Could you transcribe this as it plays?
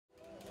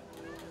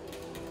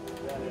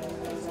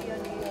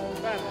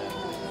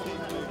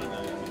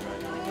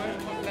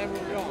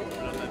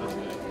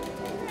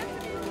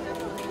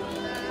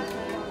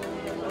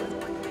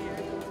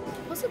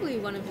possibly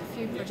one of the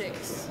few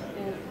projects,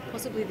 or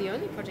possibly the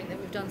only project that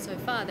we've done so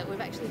far, that we've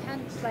actually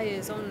had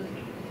players on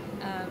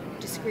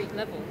discrete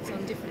levels,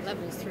 on different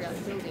levels throughout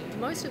the building.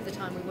 Most of the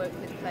time we work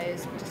with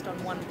players just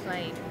on one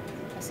plane,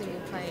 a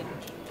single plane.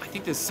 I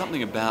think there's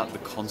something about the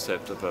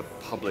concept of a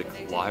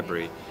public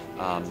library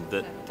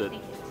that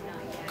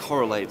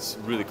correlates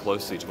really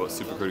closely to what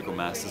supercritical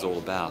mass is all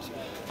about.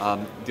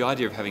 The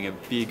idea of having a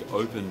big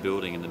open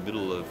building in the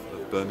middle of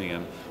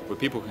Birmingham where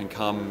people can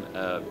come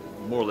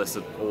more or less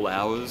at all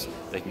hours,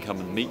 they can come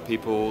and meet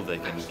people, they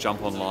can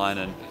jump online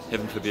and,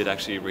 heaven forbid,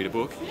 actually read a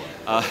book.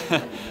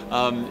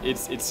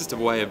 It's just a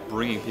way of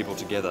bringing people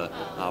together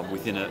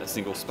within a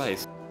single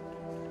space.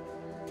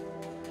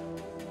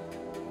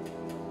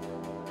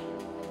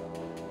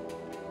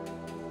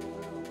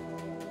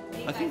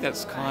 I think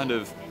that's kind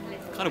of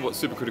what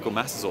supercritical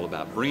mass is all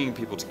about, bringing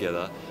people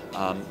together,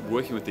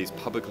 working with these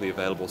publicly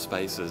available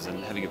spaces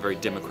and having a very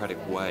democratic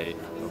way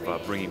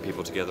of bringing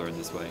people together in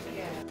this way.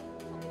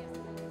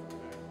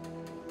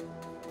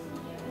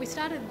 We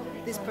started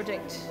this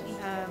project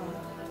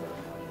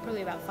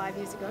probably about 5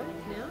 years ago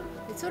now.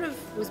 It sort of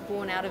was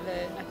born out of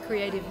a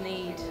creative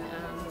need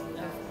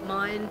of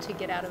mine to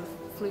get out of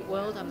flute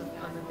world.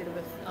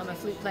 I'm a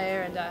flute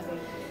player, and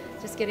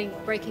just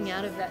breaking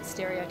out of that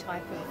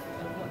stereotype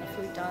of what a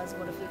flute does,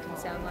 what a flute can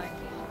sound like,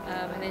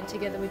 and then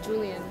together with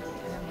Julian,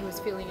 who was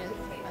feeling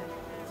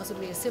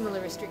possibly a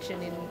similar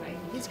restriction in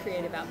his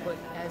creative output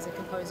as a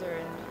composer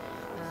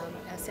and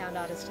a sound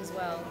artist as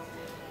well,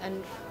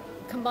 and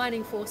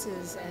combining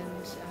forces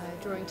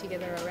and drawing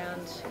together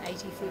around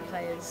 80 flute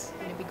players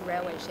in a big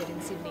railway shed in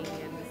Sydney,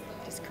 and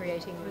just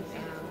creating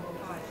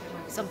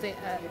something,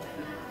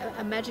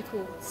 a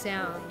magical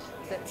sound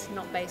that's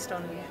not based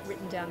on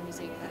written down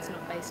music, that's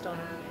not based on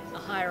a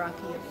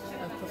hierarchy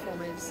of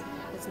performers,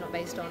 that's not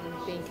based on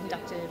being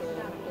conducted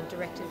or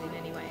directed in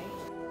any way.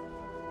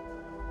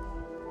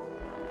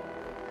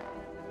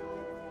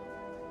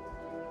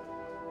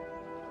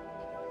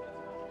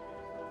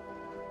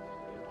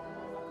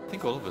 I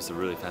think all of us are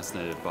really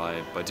fascinated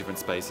by different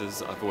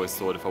spaces. I've always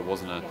thought if I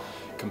wasn't a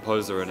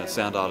composer and a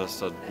sound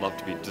artist, I'd love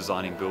to be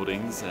designing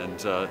buildings, and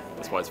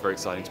that's why it's very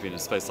exciting to be in a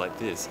space like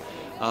this.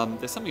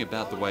 There's something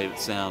about the way that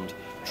sound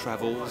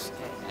travels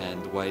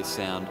and the way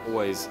sound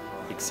always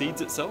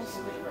exceeds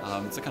itself.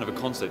 It's a kind of a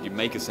concept. You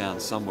make a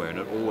sound somewhere and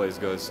it always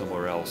goes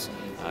somewhere else.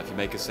 If you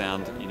make a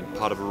sound in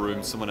part of a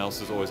room, someone else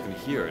is always going to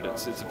hear it.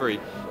 It's a very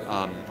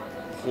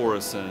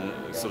porous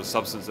and sort of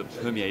substance that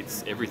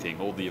permeates everything,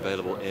 all the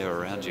available air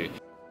around you.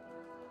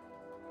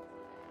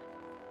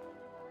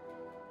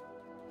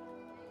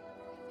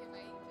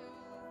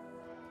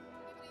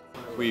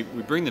 We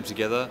bring them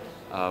together,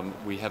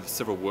 we have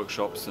several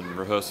workshops and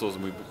rehearsals,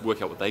 and we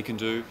work out what they can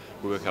do,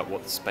 we work out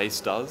what the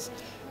space does,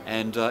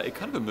 and it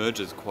kind of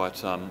emerges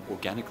quite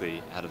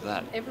organically out of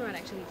that. Everyone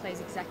actually plays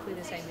exactly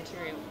the same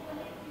material.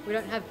 We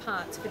don't have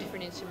parts for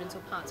different instruments or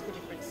parts for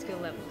different skill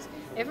levels.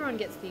 Everyone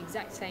gets the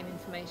exact same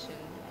information,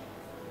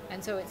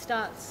 and so it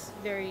starts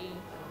very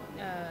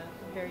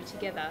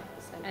together,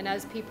 and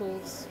as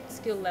people's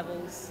skill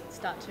levels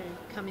start to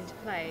come into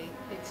play,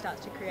 it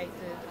starts to create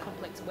the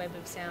complex web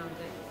of sound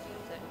that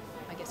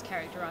I guess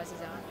characterises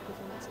our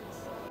performances.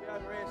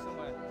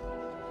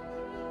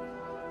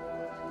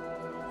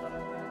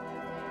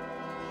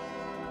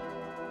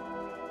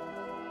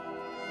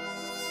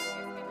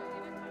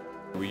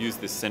 We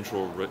used this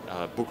central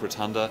book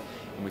rotunda,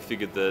 and we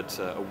figured that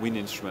a wind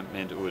instrument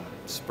meant it would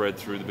spread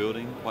through the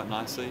building quite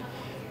nicely.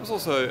 There was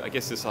also, I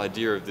guess, this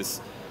idea of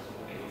this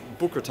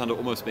book rotunda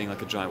almost being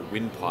like a giant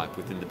windpipe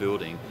within the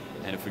building,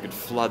 and if we could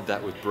flood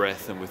that with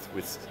breath and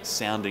with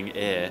sounding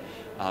air,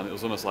 it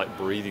was almost like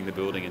breathing the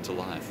building into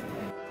life.